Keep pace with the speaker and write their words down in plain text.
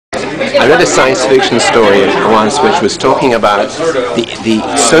I read a science fiction story once which was talking about the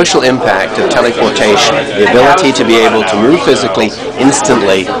social impact of teleportation, the ability to be able to move physically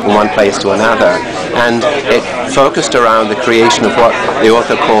instantly from one place to another. And it focused around the creation of what the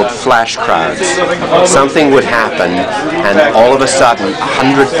author called flash crowds. Something would happen and all of a sudden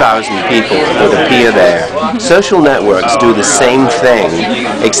 100,000 people would appear there. Social networks do the same thing,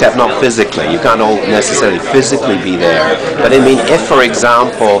 except not physically. You can't all necessarily physically be there. But I mean, if, for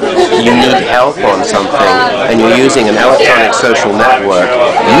example, you need help on something and you're using an electronic social network,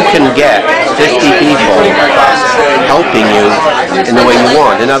 you can get 50 people helping you in the way you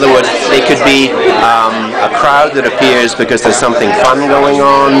want. In other words, they could be a crowd that appears because there's something fun going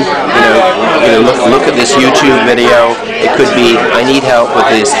on. Look at this YouTube video. It could be, I need help with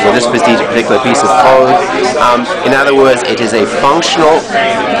this particular piece of code. In other words, it is a functional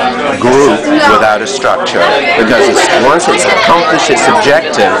group without a structure, because once it's accomplished its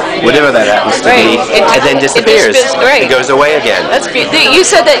objective, whatever that happens to be, it then disappears. It goes away again. That's beautiful. You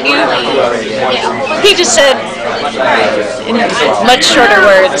said that he just said, in much shorter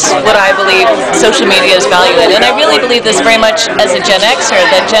words, what I believe social media is valued in. And I really believe this very much as a Gen Xer,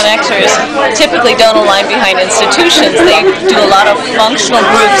 that Gen Xers typically don't align behind institutions. They do a lot of functional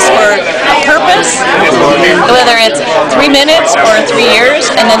groups for a purpose, whether it's 3 minutes or 3 years,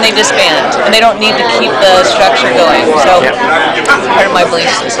 and then they disband. And they don't need to keep the structure going. So, part of my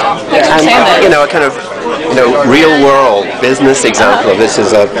belief system. Thanks for saying that. A kind of real world business example of this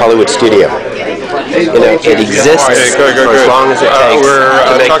is a Hollywood studio. It exists for as long as it takes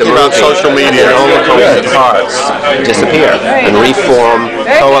to make the movie, about social media. And then all the component parts disappear and reform,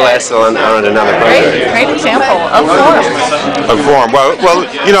 coalesce on another project. Great example of form. Of form. Well,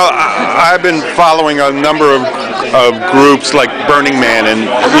 I've been following a number of groups like Burning Man, and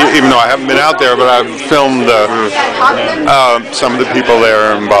even though I haven't been out there, but I've filmed some of the people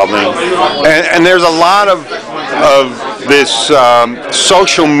there involved in it. And there's a lot of this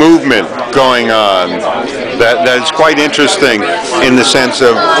social movement going on that is quite interesting, in the sense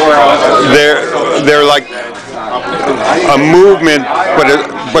of they're like a movement,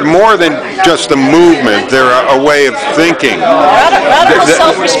 but more than just a movement, they're a way of thinking. Rather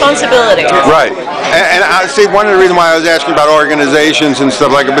self-responsibility. Right. And I see one of the reasons why I was asking about organizations and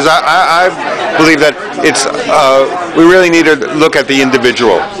stuff like that, because I believe that we really need to look at the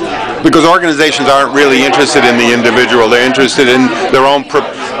individual. Because organizations aren't really interested in the individual. They're interested in their own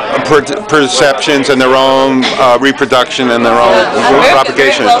perceptions and their own reproduction and their own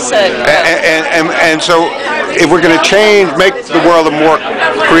propagation. Very well said. And so, if we're going to make the world a more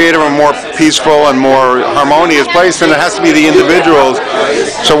creative and more peaceful and more harmonious place, then it has to be the individuals.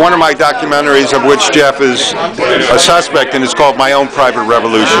 So one of my documentaries, of which Jeff is a suspect, and it's called My Own Private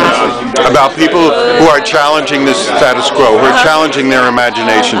Revolution, about people who are challenging the status quo, who are challenging their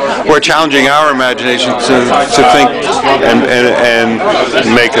imagination, who are challenging our imagination to think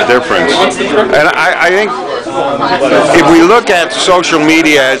and make a difference. And I think if we look at social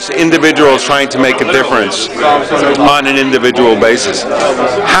media as individuals trying to make a difference on an individual basis,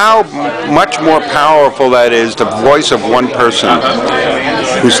 how much more powerful that is, the voice of one person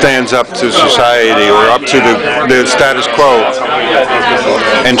who stands up to society or up to the status quo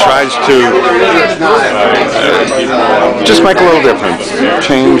and tries to just make a little difference,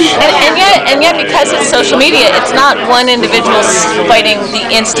 change. And yet, because it's social media, it's not one individual fighting the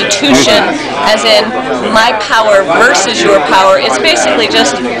institution, as in my power versus your power. It's basically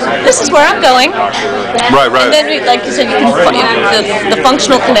just, this is where I'm going. Right. And then, like you said, you can the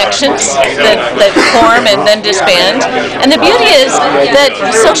functional connections that form and then disband. And the beauty is that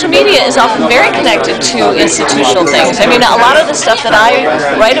social media is often very connected to institutional things. I mean, a lot of the stuff that I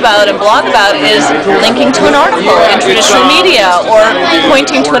write about and blog about is linking to an article in traditional media, or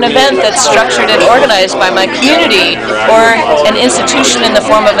pointing to an event that's structured and organized by my community, or an institution in the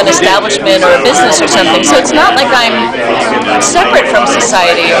form of an establishment or a business or something. So it's not like I'm separate from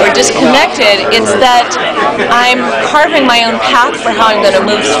society or disconnected. It's that I'm carving my own path for how I'm going to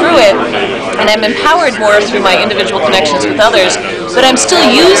move through it, and I'm empowered more through my individual connections with others. But I'm still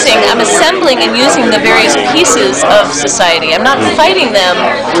I'm assembling and using the various pieces of society. I'm not fighting them.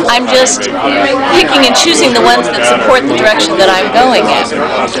 I'm just picking and choosing the ones that support the direction that I'm going in.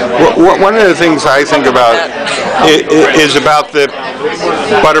 One of the things I think about is about the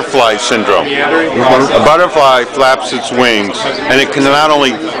butterfly syndrome. A butterfly flaps its wings, and it can not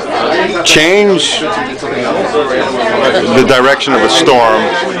only change the direction of a storm,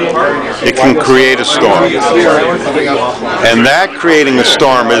 it can create a storm. And that creating a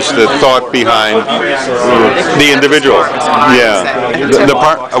storm is the thought behind the individual. Yeah.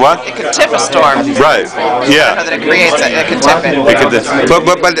 What? It could tip a storm. Right. Yeah. That it creates it. It could tip it.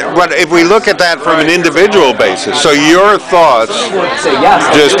 But if we look at that from an individual basis, so your thoughts,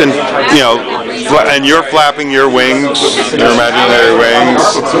 just in, and you're flapping your wings, your imaginary wings.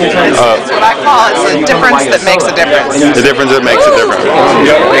 That's what I call it. It's the difference that makes a difference. The difference that makes a difference.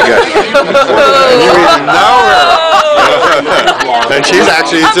 Very good. You even know her. And she's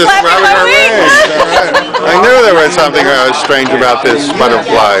actually just rubbing her wings. I knew there was something strange about this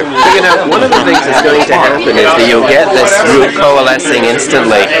butterfly. One of the things that's going to happen is that you'll get this group coalescing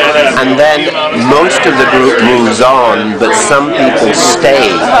instantly, and then most of the group moves on, but some people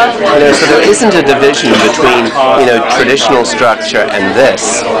stay. So there isn't a division between traditional structure and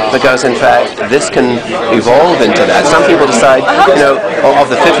this, because in fact this can evolve into that. Some people decide,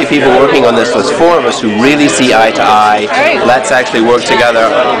 of the 50 people working on this, there's 4 of us who really see eye to eye. Let's actually work together,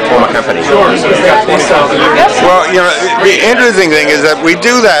 form a company. Well, the interesting thing is that we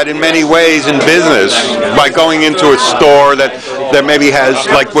do that in many ways in business by going into a store that maybe has,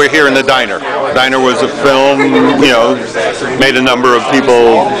 like we're here in the Diner. Diner was a film, made a number of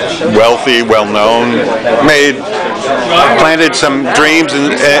people wealthy, well-known, planted some dreams,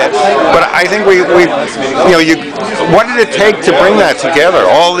 but I think what did it take to bring that together?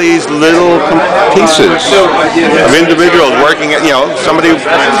 All these little pieces of individuals working, somebody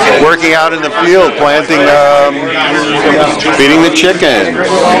working out in the field, planting, feeding the chicken,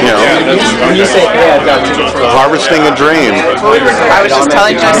 harvesting a dream. I was just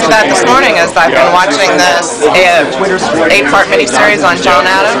telling Jessie that this morning as I've been watching this 8-part miniseries on John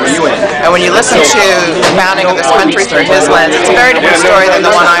Adams, and when you listen to the founding of this country through his lens, it's a very different story than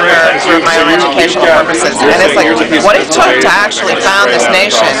the one I heard for my own educational purposes. And it's like, what it took to actually found this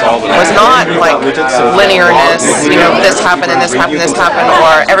nation was not like linearness, this happened and this happened,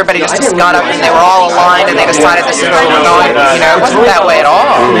 or everybody just got up and they were all aligned and they decided this is where we're going. It wasn't that way at all.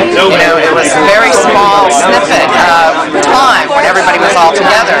 It was a very small snippet of time when everybody was all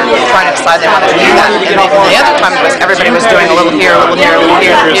together trying to decide they wanted to do that. And the other time it was everybody was doing a little here, a little here, a little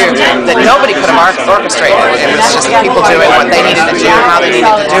here, a little here, that nobody could have orchestrated. It was just people doing what they needed to do, how they needed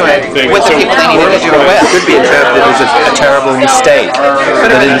to do it, with the people they needed to do it with. It could be interpreted as a terrible mistake,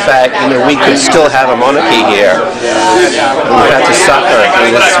 that in fact, we could still have a monarchy here. We've had to suffer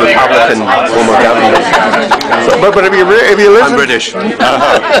through this Republican form of government. But if you listen, I'm British.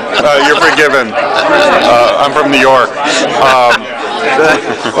 You're forgiven. I'm from New York.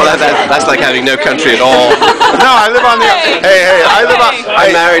 Well, that's like having no country at all. No, I live on the. Hey, I live on.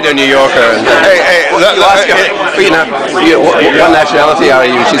 I married a New Yorker. And, you ask her, what nationality are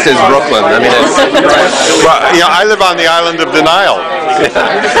you? She says Brooklyn. I mean, it's. Well, I live on the island of denial.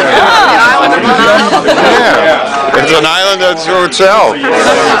 Yeah, it's an island unto itself.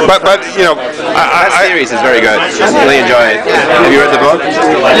 But that series is very good. Really enjoy it. Have you read the book?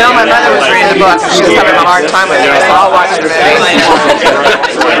 No, my mother was reading the book. She was having a hard time with it, so I'll watch the movie.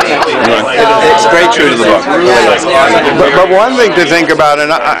 It's very true to the book. But one thing to think about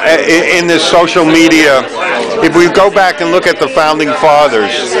in this social media, if we go back and look at the founding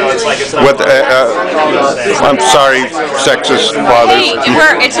fathers, I'm sorry, sexist fathers. Hey, it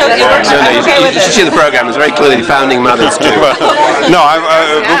works. You should see the program. It's very clearly founding mothers too. No,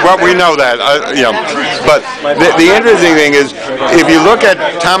 we know that. But the interesting thing is, if you look at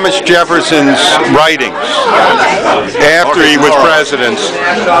Thomas Jefferson's writings after he was president,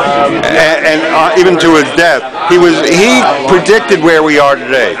 and even to his death, he predicted where we are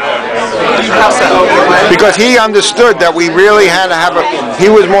today. Because he understood that we really had to have he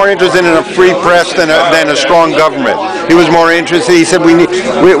was more interested in a free press than a strong government. He was more interested, he said we need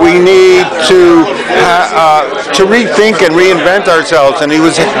to rethink and reinvent ourselves, and he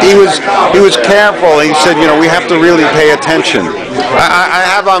was careful. He said, we have to really pay attention. I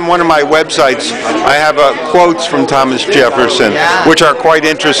have on one of my websites, I have quotes from Thomas Jefferson, which are quite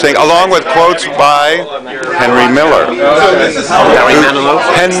interesting, along with quotes by Henry Miller.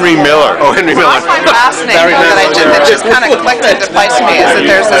 Henry Miller. Oh, Henry Miller. What I find fascinating that just kind of clicked into place to me is that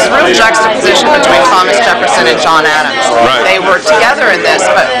there's this real juxtaposition between Thomas Jefferson and John Adams. Right. They were together in this,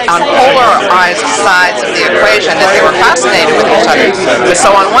 but on polarized sides of the equation, and they were fascinated with each other. So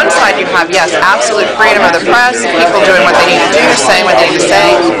on one side you have, yes, absolute freedom of the press, people doing what they need to do, saying what they need to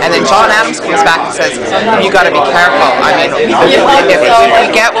say, and then John Adams comes back and says, you got to be careful. I mean, if we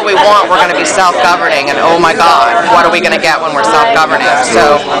get get what we want, we're going to be self-governing, and oh my God, what are we going to get when we're self-governing?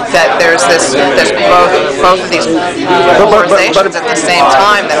 So that there's both of these polarizations at the same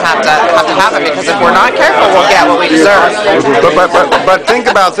time that have to happen, because if we're not careful, we'll get what we deserve. But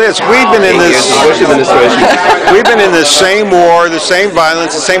think about this. We've been in this same war, the same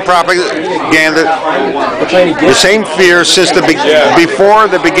violence, the same propaganda, the same fear since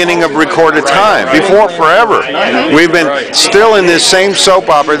before the beginning of recorded time, before forever. We've been still in this same soap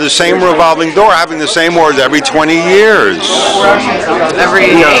opera, the same revolving door, having the same wars every 20 years. Every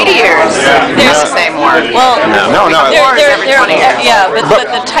 80 years, there's the same war. Well, no. Every 20 years. Yeah, but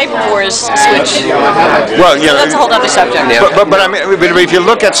the type of wars switch. Well, you know, that's a whole other subject. But I mean, if you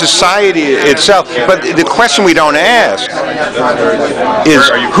look at society itself, but the question we don't ask is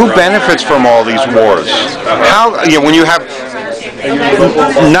who benefits from all these wars? How, when you have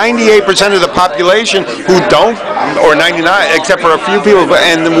 98% of the population who don't, or 99, except for a few people,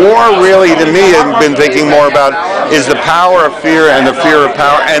 and the war really, to me, I've been thinking more about is the power of fear and the fear of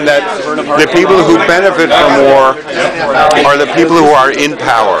power, and that the people who benefit from war are the people who are in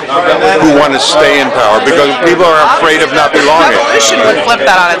power, who want to stay in power, because people are afraid of not belonging. Revolution would flip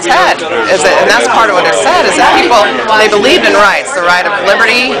that on its head, and that's part of what it said, is that people, they believed in rights, the right of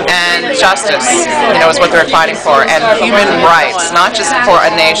liberty and justice, is what they're fighting for, and human rights, not just for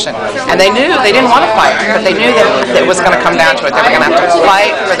a nation. And they knew they didn't want to fight, but they knew that it was going to come down to it. They were going to have to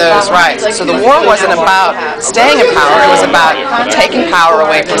fight for those rights. So the war wasn't about staying in power, it was about taking power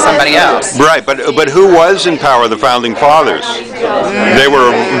away from somebody else. Right, but who was in power? The founding fathers. They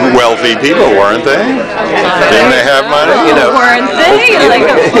were wealthy people, weren't they? Didn't they have money? Weren't they?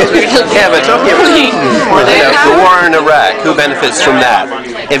 Yeah, but talking about the war in Iraq, who benefits from that?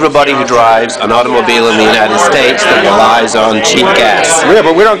 Everybody who drives an automobile in the United States that relies on cheap gas. Yeah,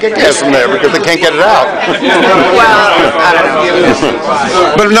 but we don't get gas from there because they can't get it out. Well, I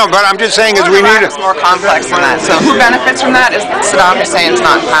don't know. But I'm just saying is we need It's more complex than that. So who benefits from that is Saddam Hussein's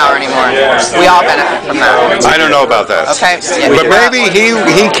not in power anymore. We all benefit from that. I don't know about that. Okay. Yeah, but maybe he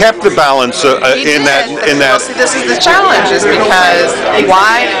kept the balance in that. Well, see, this is the challenge, is because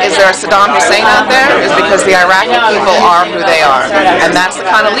why is there a Saddam Hussein out there? Is because the Iraqi people are who they are, and that's the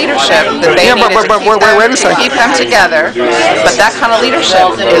kind of leadership that they needed to keep them together. But that kind of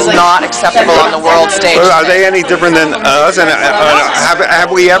leadership is not acceptable on the world stage. Are they any different than us? And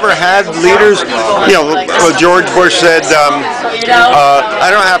have we ever had leaders? George Bush said, "I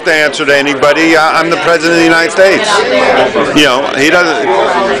don't have to answer to anybody. I'm the president of the United States." He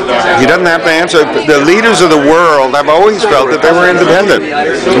doesn't have to answer. The leaders of the world have always felt that they were independent.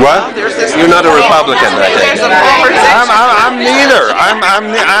 What? You're not a Republican, I think. I'm neither. I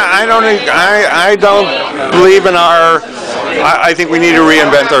don't believe in our. I think we need to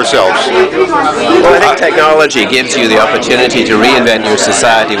reinvent ourselves. Well, I think technology gives you the opportunity to reinvent your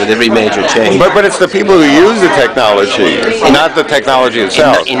society with every major change. But it's the people who use the technology, not the technology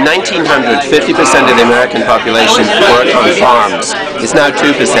itself. In 1900, 50% of the American population worked on farms. It's now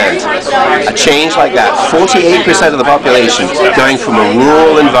 2%. A change like that, 48% of the population going from a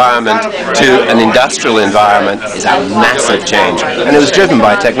rural environment to an industrial environment, is a massive change. And it was driven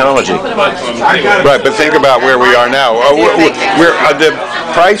by technology. Right, but think about where we are now. The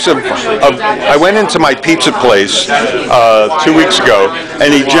price of I went into my pizza place 2 weeks ago,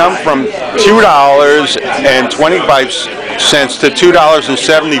 and he jumped from $2.25 to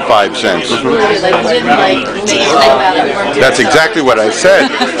 $2.75. That's exactly what I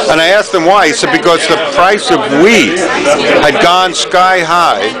said. And I asked him why. He said because the price of wheat had gone sky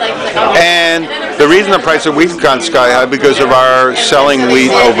high, and the reason the price of wheat had gone sky high because of our selling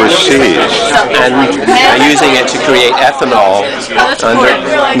wheat overseas. And using it to create ethanol.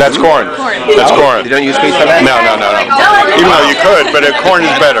 That's corn. That's corn. You don't use wheat for that? No. Even though you could, but corn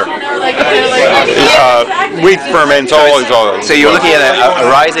is better. Wheat ferments always. So you're looking at a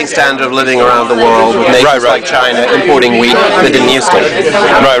rising standard of living around the world with nations like China importing wheat that didn't used to.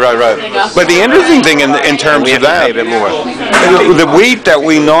 Right. But the interesting thing in terms of that, a bit more. The wheat that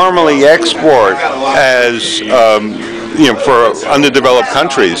we normally export as for underdeveloped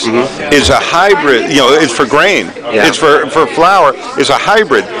countries is a hybrid. It's for grain. Yeah. It's for flour. It's a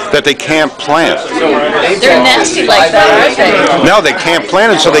hybrid that they can't plant. They're nasty like that, aren't they? No, they can't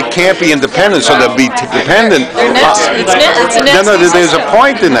plant it, so they can't be independent. So they'll be dependent. They're nasty. It's a nasty No, there's a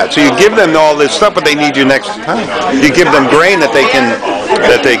point in that. So you give them all this stuff, but they need you next time. You give them grain that they can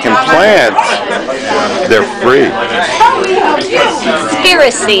plant. They're free.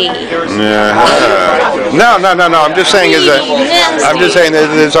 Conspiracy. No. I'm just saying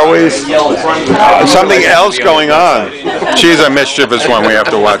there's always something else going on. She's a mischievous one. We have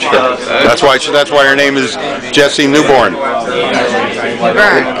to watch her. That's why her name is Jessie Newburn.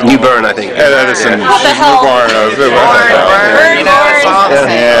 Newburn, I think. Edison. What the hell? Newborn. Burn, you know, it's all the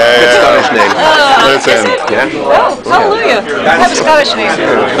same. Good Scottish name. Listen. Yeah? Oh, hallelujah. I have a Scottish name.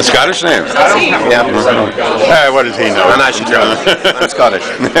 A Scottish name? Yeah. What does he know? And I should know. I'm Scottish.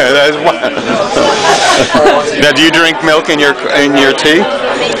 Now, do you drink milk in your tea?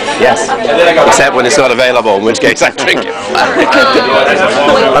 Yes. Except when it's not available, in which case I drink it.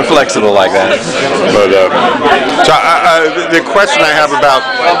 I'm flexible like that. But so the question I have about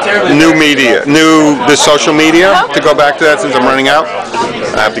new media, the social media, to go back to that since I'm running out.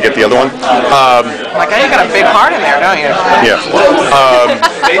 I have to get the other one. Like, you got a big heart in there, don't you? Yeah.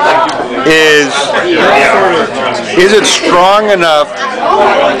 Is it strong enough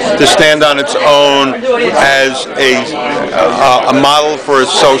to stand on its own as a model for a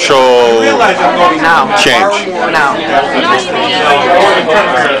social change? No.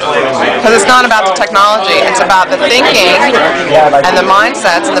 Because it's not about the technology, it's about the thinking and the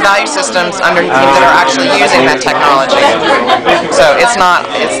mindsets and the value systems underneath that are actually using that technology. So it's not,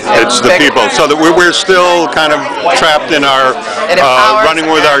 it's the people. So that we're still kind of trapped in our running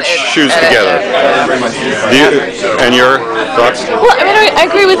with our shoes together. And your thoughts? Well, I mean, I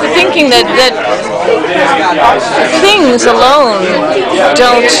agree with the thinking that things alone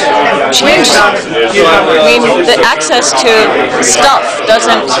don't change. I mean, the access to stuff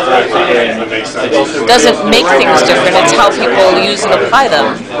doesn't make things different. It's how people use and apply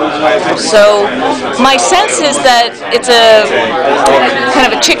them. So my sense is that it's a kind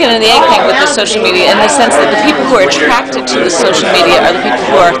of a chicken and the egg thing with the social media, in the sense that the people who are attracted to the social media are the people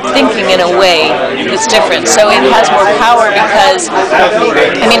who are thinking in a way that's different. So it has more power because,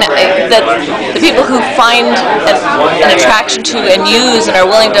 I mean, the people who find an attraction to and use and are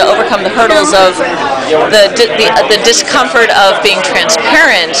willing to overcome the hurdles of the discomfort of being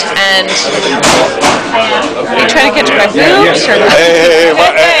transparent and... Are you trying to catch my boobs? Or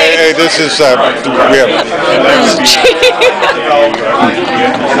Hey, this is...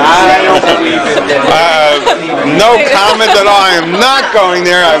 no comment at all. I am not going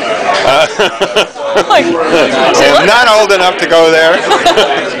there. I'm not old enough to go there.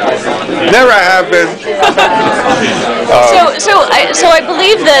 Never have been. So I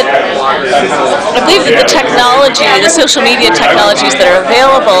believe that the technology, the social media technologies that are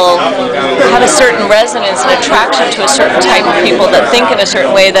available, have a certain resonance and attraction to a certain type of people that think in a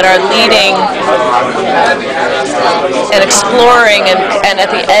certain way, that are leading and exploring and at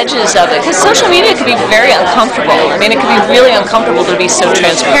the edges of it. Because social media can be very uncomfortable. I mean, it can be really uncomfortable to be so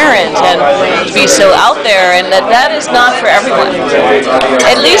transparent and to be so out there, and that is not for everyone.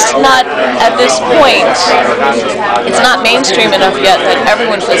 At least not at this point. It's not mainstream enough yet that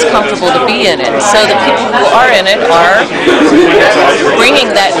everyone feels comfortable to be in it. So the people who are in it are bringing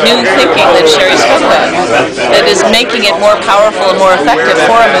that new thinking that Sherry spoke of, that is making it more powerful and more effective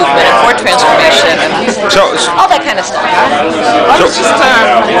for a movement and for transformation and all that kind of stuff. I was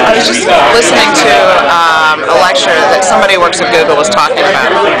just listening to a lecture that somebody who works at Google was talking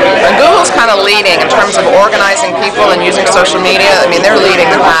about. And Google's kind of leading in terms of organizing people and using social media. I mean, they're leading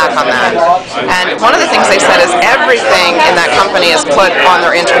the pack on that. And one of the things they said is everything in that company is put on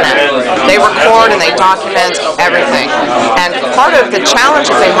their intranet. They record and they document everything. And part of the challenge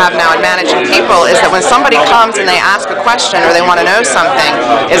that they have now in managing people is that when somebody comes and they ask a question or they want to know something,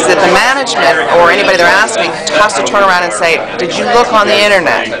 is that the management or anybody they're asking has to turn around and say, did you look on the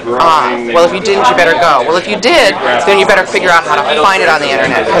internet? Well, if you didn't, you better go. Well, if you did, then you better figure out how to find it on the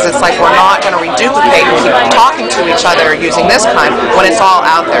internet, because it's like we're not going to reduplicate and keep talking to each other using this kind when it's all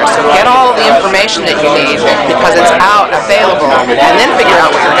out there. So get all of the information that you need because it's out, available, and then figure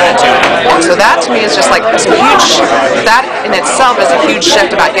out what you're going to do. And so that to me is just like this huge, that in itself is a huge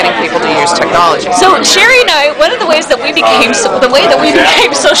shift about getting people to use technology. So Sherry and I, one of the ways that we became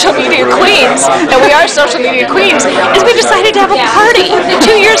social media queens, and we are social media queens, is we decided to have a party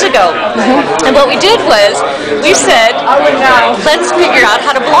 2 years ago. And what we did was, we said, let's figure out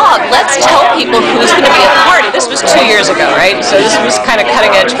how to blog. Let's tell people who's going to be at the party. This was 2 years ago, right? So this was kind of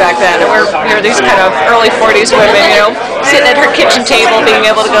cutting edge back then. And we were these kind of early 40s women, you know, sitting at her kitchen table, being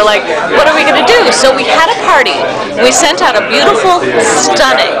able to go like, what are we going to do? So we had a party. We sent out a beautiful,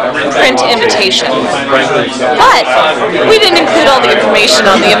 stunning print invitation. But we didn't include all the information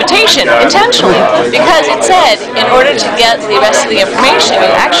on the invitation intentionally, because it said, in order to get the rest of the information,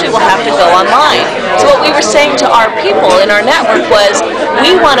 you actually will have to go online. So what we were saying to our people in our network was,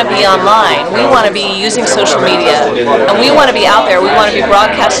 we want to be online, we want to be using social media, and we want to be out there, we want to be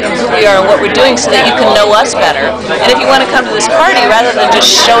broadcasting who we are and what we're doing so that you can know us better. And if you want to come to this party, rather than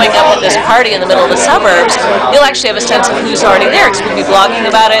just showing up at this party in the middle of the suburbs, you'll actually have a sense of who's already there, because we'll be blogging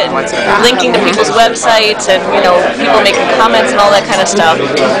about it, and linking to people's websites, and people making comments and all that kind of stuff.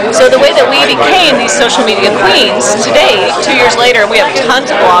 So the way that we became these social media queens today, 2 years later, we have tons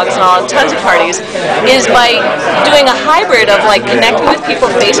of blogs and all, tons of parties, is by doing a hybrid of like connecting with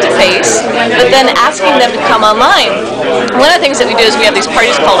people face to face, but then asking them to come online. One of the things that we do is we have these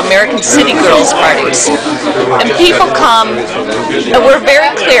parties called American City Girls parties, and people come, and we're very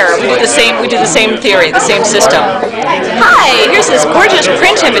clear. We do the same theory, the same system. Hi, here's this gorgeous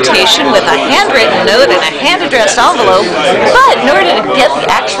print invitation with a handwritten note and a hand-addressed envelope, but in order to get the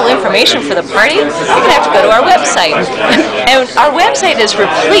actual information for the party, you're going to have to go to our website. And our website is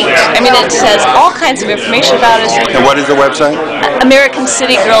replete. I mean, it says all kinds of information about us. And what is the website?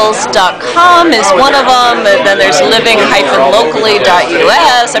 AmericanCityGirls.com is one of them, and then there's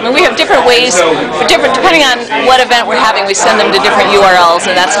living-locally.us. I mean, we have different ways, depending on what event we're having, we send them to different URLs,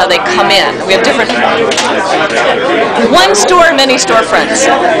 and that's how they come in. We have different, one store, many storefronts.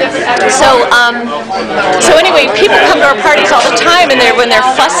 So anyway, people come to our parties all the time, and when they're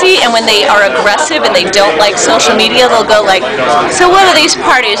fussy and when they are aggressive and they don't like social media, they'll go like, so what are these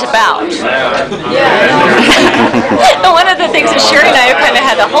parties about? And one of the things that Sherry and I have kind of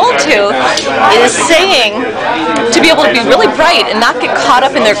had to hold to is saying, to be able to be really bright and not get caught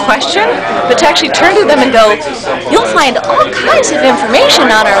up in their question, but to actually turn to them and go, you'll find all kinds of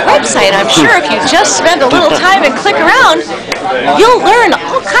information on our website. I'm sure if you just spend a little time and click around, you'll learn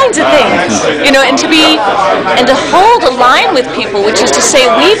all kinds of things. And to hold a line with people, which is to say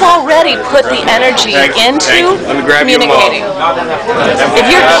we've already put the energy into communicating. If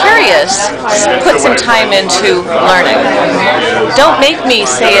you're curious, put some time into learning. Don't make me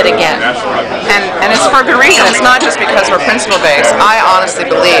say it again. And it's for a good reason. It's not just because we're principle-based. I honestly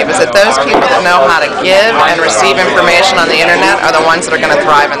believe is that those people that know how to give and receive information on the internet are the ones that are going to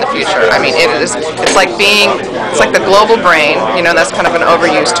thrive in the future. I mean, it's like the global brain. That's kind of an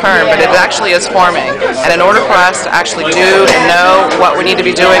overused term, but it actually is forming. And in order for us to actually do and know what we need to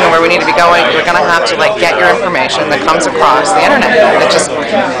be doing and where we need to be going, we're going to have to get your information that comes across the internet.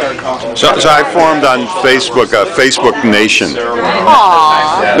 So I formed on Facebook a Facebook Nation.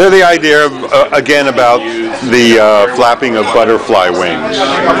 Aww. They're the idea of, again, about the flapping of butterfly wings.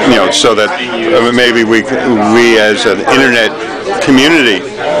 So that maybe we as an internet community,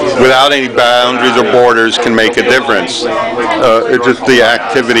 without any boundaries or borders, can make a difference. It's just the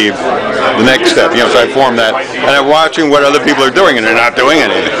activity, the next step. So I formed that, and I'm watching what other people are doing, and they're not doing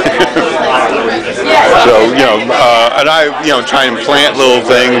anything. So and I try and plant little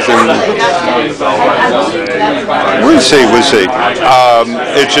things, and we'll see.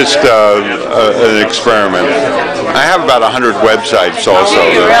 It's just an experiment. I have about 100 websites also.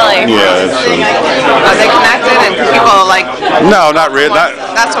 Really? Yeah. Are they connected and people No, not really.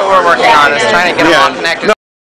 That's what we're working on, is trying to get them all connected.